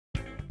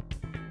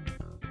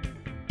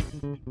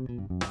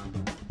Welcome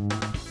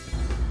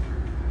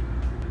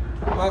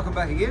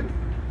back again.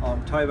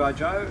 I'm Towbar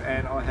Joe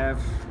and I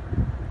have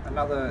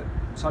another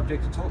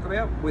subject to talk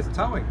about with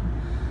towing.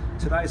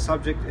 Today's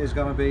subject is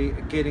going to be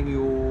getting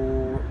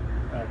your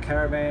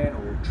caravan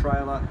or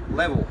trailer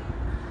level.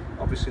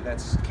 Obviously that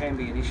can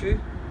be an issue.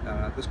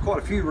 There's quite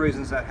a few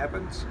reasons that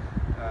happens.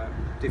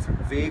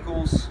 Different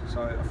vehicles,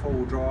 so a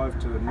four-wheel drive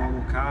to a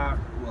normal car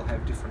will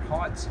have different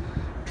heights.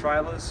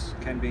 Trailers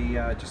can be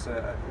just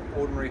an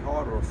ordinary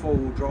height or a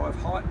four-wheel drive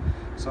height.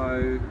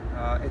 So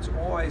it's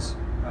always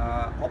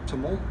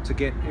optimal to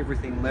get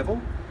everything level.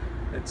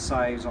 It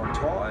saves on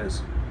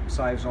tyres,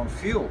 saves on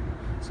fuel.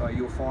 So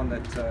you'll find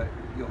that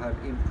you'll have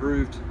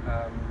improved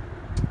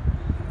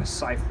a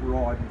safe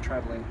ride and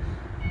travelling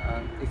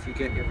if you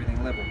get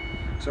everything level.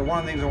 So one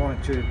of the things I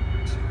wanted to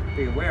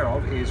be aware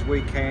of is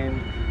we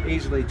can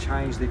easily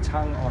change the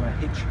tongue on a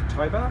hitch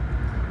tow bar,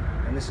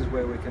 and this is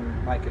where we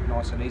can make it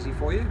nice and easy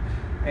for you.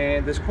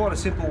 And there's quite a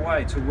simple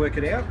way to work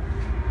it out.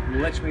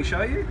 Let me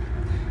show you.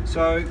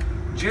 So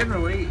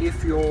generally,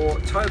 if your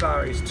tow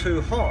bar is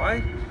too high,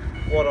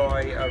 what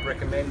I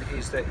recommend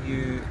is that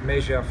you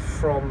measure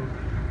from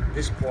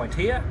this point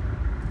here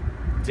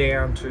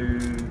down to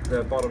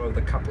the bottom of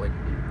the coupling.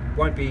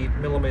 Won't be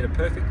millimetre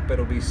perfect, but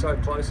it'll be so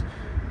close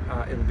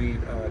it'll be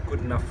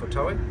good enough for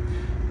towing.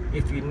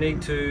 If you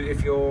need to,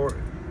 if your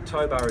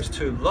tow bar is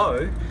too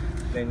low,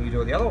 then you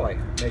do it the other way.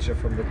 Measure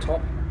from the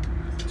top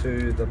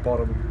to the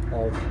bottom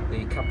of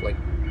the coupling.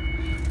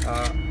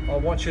 I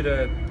want you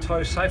to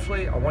tow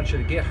safely. I want you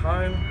to get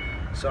home.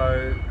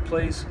 So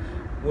please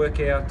work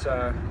out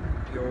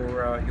your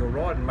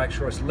ride and make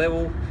sure it's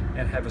level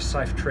and have a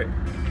safe trip.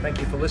 Thank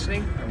you for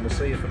listening, and we'll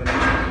see you for the next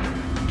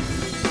one.